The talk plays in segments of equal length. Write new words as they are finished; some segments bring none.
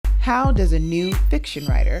How does a new fiction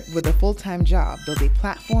writer with a full-time job build a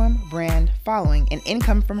platform, brand, following, and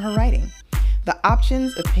income from her writing? The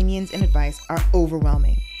options, opinions, and advice are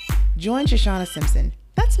overwhelming. Join Shoshana Simpson,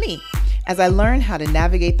 that's me, as I learn how to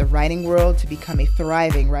navigate the writing world to become a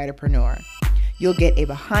thriving writerpreneur. You'll get a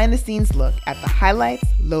behind-the-scenes look at the highlights,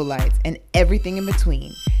 lowlights, and everything in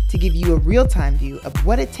between to give you a real-time view of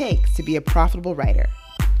what it takes to be a profitable writer.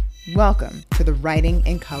 Welcome to the Writing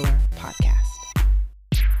in Color podcast.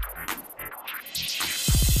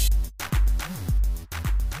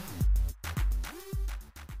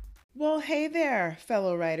 Well, hey there,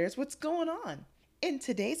 fellow writers. What's going on? In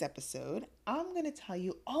today's episode, I'm going to tell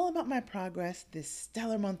you all about my progress this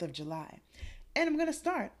stellar month of July. And I'm going to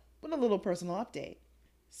start with a little personal update.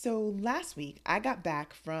 So last week, I got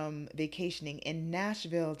back from vacationing in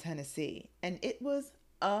Nashville, Tennessee, and it was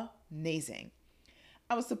amazing.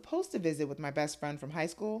 I was supposed to visit with my best friend from high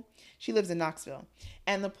school. She lives in Knoxville,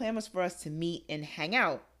 and the plan was for us to meet and hang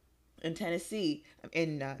out in Tennessee,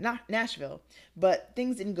 in Nashville, but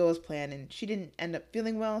things didn't go as planned, and she didn't end up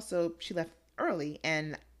feeling well, so she left early,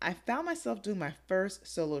 and I found myself doing my first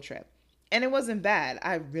solo trip, and it wasn't bad.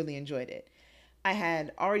 I really enjoyed it. I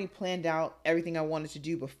had already planned out everything I wanted to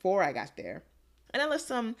do before I got there, and I left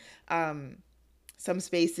some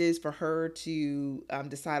spaces for her to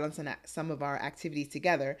decide on some of our activities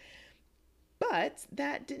together, but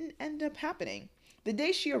that didn't end up happening. The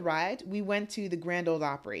day she arrived, we went to the Grand Ole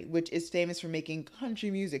Opry, which is famous for making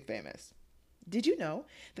country music famous. Did you know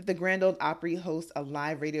that the Grand Ole Opry hosts a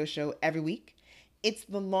live radio show every week? It's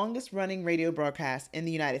the longest running radio broadcast in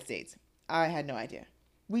the United States. I had no idea.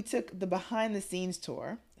 We took the behind the scenes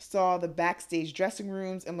tour, saw the backstage dressing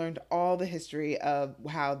rooms, and learned all the history of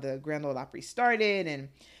how the Grand Ole Opry started and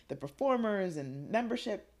the performers and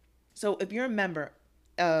membership. So if you're a member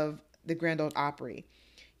of the Grand Ole Opry,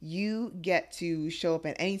 you get to show up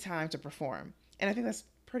at any time to perform. And I think that's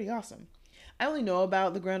pretty awesome. I only know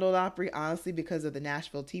about the Grand Ole Opry, honestly, because of the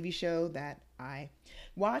Nashville TV show that I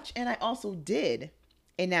watch. And I also did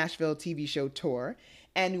a Nashville TV show tour.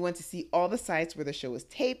 And we went to see all the sites where the show was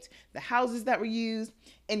taped, the houses that were used,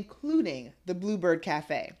 including the Bluebird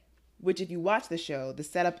Cafe, which if you watch the show, the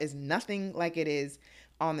setup is nothing like it is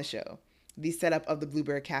on the show. The setup of the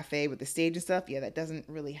Bluebird Cafe with the stage and stuff, yeah, that doesn't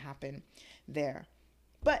really happen there.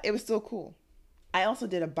 But it was still cool. I also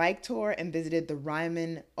did a bike tour and visited the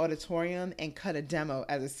Ryman Auditorium and cut a demo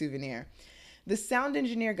as a souvenir. The sound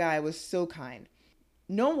engineer guy was so kind.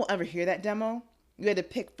 No one will ever hear that demo. You had to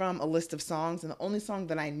pick from a list of songs, and the only song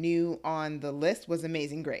that I knew on the list was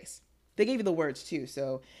Amazing Grace. They gave you the words too,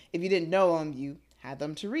 so if you didn't know them, you had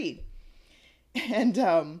them to read. And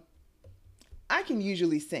I can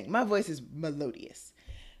usually sing. My voice is melodious.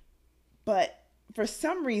 But for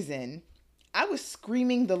some reason, I was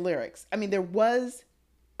screaming the lyrics. I mean, there was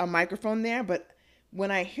a microphone there, but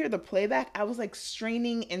when I hear the playback, I was like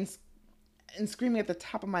straining and screaming at the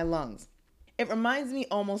top of my lungs. It reminds me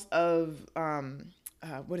almost of,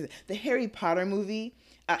 what is it? The Harry Potter movie,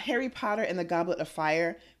 Harry Potter and the Goblet of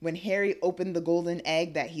Fire, when Harry opened the golden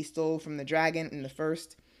egg that he stole from the dragon in the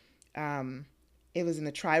first, it was in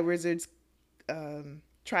the Triwizards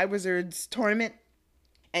tournament,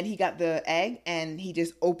 and he got the egg and he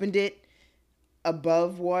just opened it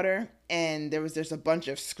above water, and there was just a bunch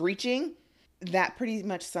of screeching. That pretty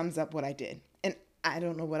much sums up what I did. And I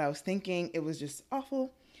don't know what I was thinking. It was just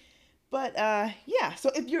awful. But yeah, so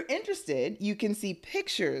if you're interested, you can see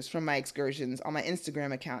pictures from my excursions on my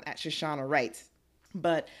Instagram account at Shoshana Writes.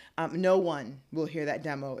 But no one will hear that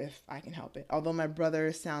demo if I can help it. Although my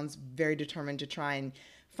brother sounds very determined to try and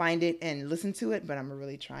find it and listen to it, but I'm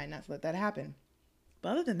really trying not to let that happen.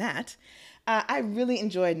 But other than that, I really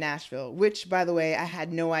enjoyed Nashville, which, by the way, I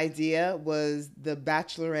had no idea was the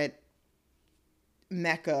bachelorette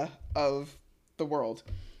mecca of the world.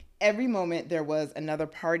 Every moment there was another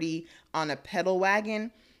party on a pedal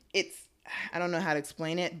wagon. I don't know how to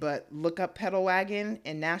explain it, but look up pedal wagon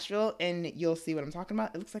in Nashville and you'll see what I'm talking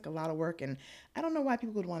about. It looks like a lot of work, and I don't know why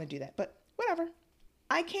people would want to do that, but whatever.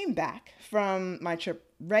 I came back from my trip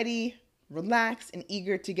ready, relaxed, and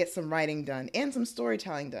eager to get some writing done and some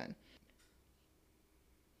storytelling done.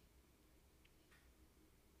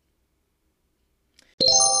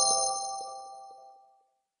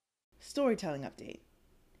 Storytelling update.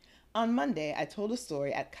 On Monday, I told a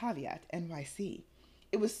story at Caveat NYC.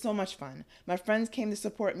 It was so much fun. My friends came to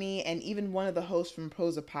support me, and even one of the hosts from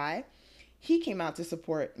Prosa Pie, he came out to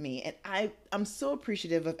support me, and I'm so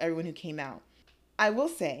appreciative of everyone who came out. I will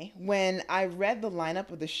say, when I read the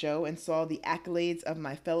lineup of the show and saw the accolades of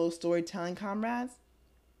my fellow storytelling comrades,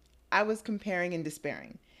 I was comparing and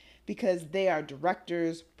despairing. because they are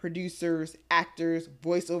directors, producers, actors,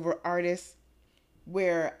 voiceover artists,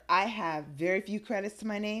 where I have very few credits to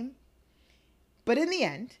my name. But in the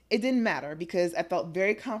end, it didn't matter because I felt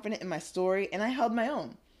very confident in my story and I held my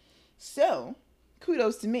own. So,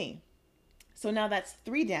 kudos to me. So now that's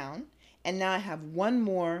 3 down, and now I have one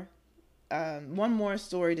more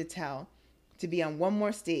story to tell, to be on one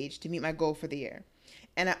more stage to meet my goal for the year.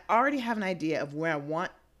 And I already have an idea of where I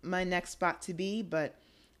want my next spot to be, but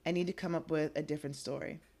I need to come up with a different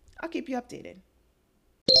story. I'll keep you updated.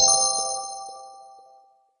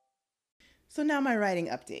 So now my writing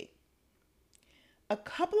update. A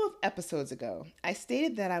couple of episodes ago, I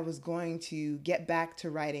stated that I was going to get back to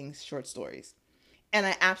writing short stories, and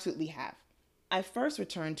I absolutely have. I first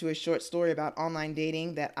returned to a short story about online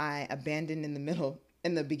dating that I abandoned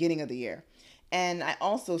in the beginning of the year, and I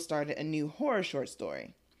also started a new horror short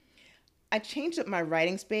story. I changed up my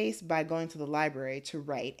writing space by going to the library to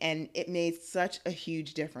write, and it made such a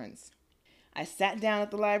huge difference. I sat down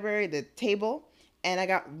at the library, the table, and I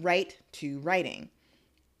got right to writing.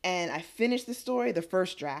 And I finished the story, the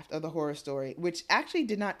first draft of the horror story, which actually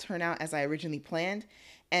did not turn out as I originally planned.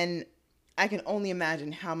 And I can only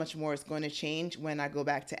imagine how much more it's going to change when I go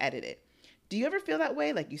back to edit it. Do you ever feel that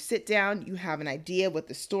way? Like you sit down, you have an idea what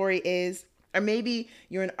the story is, or maybe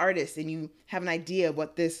you're an artist and you have an idea of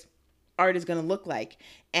what this art is going to look like.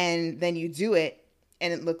 And then you do it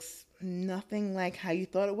and it looks nothing like how you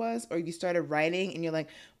thought it was, or you started writing and you're like,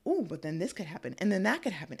 oh, but then this could happen, and then that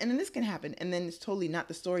could happen, and then this can happen, and then it's totally not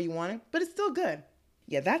the story you wanted, but it's still good.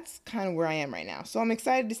 Yeah, that's kind of where I am right now. So I'm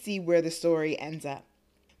excited to see where the story ends up.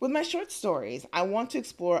 With my short stories, I want to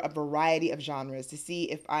explore a variety of genres to see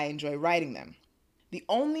if I enjoy writing them. The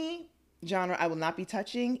only genre I will not be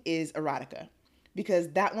touching is erotica, because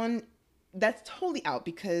that's totally out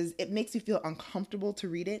because it makes me feel uncomfortable to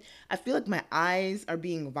read it. I feel like my eyes are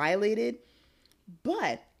being violated,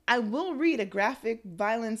 but I will read a graphic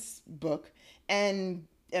violence book and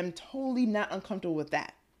am totally not uncomfortable with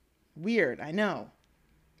that. Weird, I know.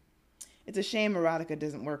 It's a shame erotica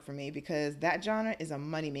doesn't work for me because that genre is a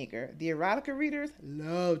moneymaker. The erotica readers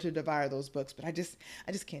love to devour those books, but I just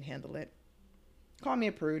can't handle it. Call me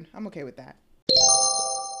a prude. I'm okay with that.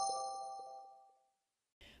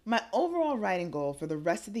 My overall writing goal for the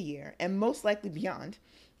rest of the year, and most likely beyond,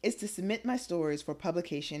 is to submit my stories for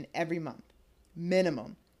publication every month.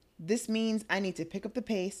 Minimum. This means I need to pick up the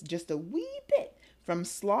pace just a wee bit from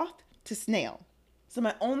sloth to snail. So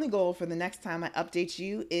my only goal for the next time I update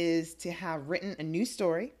you is to have written a new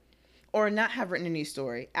story, or not have written a new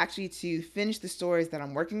story, actually to finish the stories that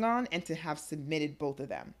I'm working on and to have submitted both of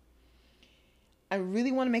them. I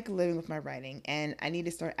really want to make a living with my writing, and I need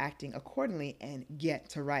to start acting accordingly and get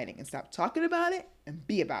to writing and stop talking about it and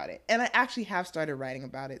be about it. And I actually have started writing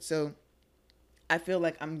about it, so I feel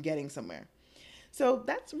like I'm getting somewhere. So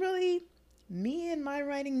that's really me in my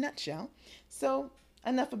writing nutshell. So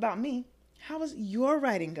enough about me. How is your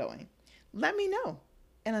writing going? Let me know.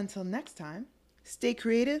 And until next time, stay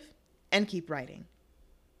creative and keep writing.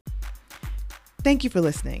 Thank you for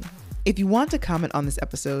listening. If you want to comment on this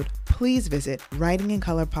episode, please visit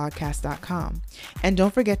writingincolorpodcast.com. And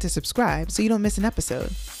don't forget to subscribe so you don't miss an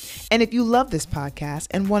episode. And if you love this podcast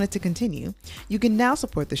and want it to continue, you can now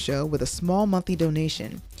support the show with a small monthly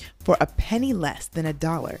donation. For a penny less than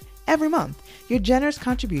 $1 every month, your generous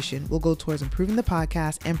contribution will go towards improving the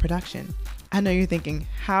podcast and production. I know you're thinking,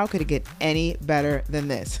 how could it get any better than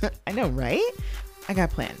this? I know, right? I got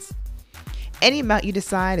plans. Any amount you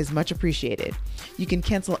decide is much appreciated. You can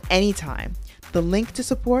cancel anytime. The link to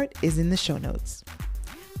support is in the show notes.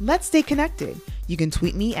 Let's stay connected. You can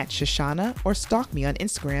tweet me at Shoshana or stalk me on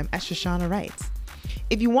Instagram at Shoshana Writes.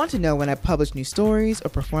 If you want to know when I publish new stories or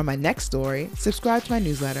perform my next story, subscribe to my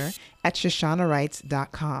newsletter at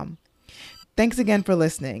shoshanawrites.com. Thanks again for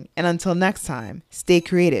listening, and until next time, stay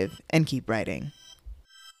creative and keep writing.